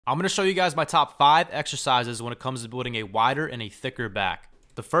I'm going to show you guys my top 5 exercises when it comes to building a wider and a thicker back.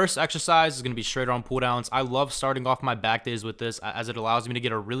 The first exercise is going to be straight arm pull downs. I love starting off my back days with this as it allows me to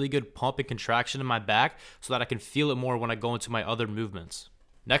get a really good pump and contraction in my back so that I can feel it more when I go into my other movements.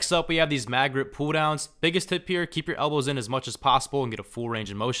 Next up, we have these mag grip pull downs. Biggest tip here, keep your elbows in as much as possible and get a full range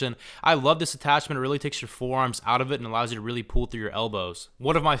of motion. I love this attachment. It really takes your forearms out of it and allows you to really pull through your elbows.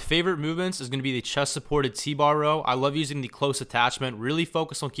 One of my favorite movements is going to be the chest supported T-bar row. I love using the close attachment. Really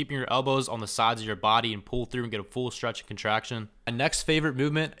focus on keeping your elbows on the sides of your body and pull through and get a full stretch and contraction. My next favorite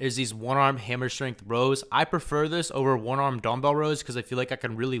movement is these one-arm hammer strength rows. I prefer this over one-arm dumbbell rows because I feel like I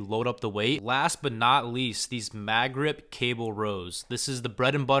can really load up the weight. Last but not least, these mag grip cable rows. This is the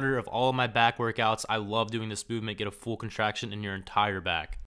bread and butter of all of my back workouts. I love doing this movement. Get a full contraction in your entire back.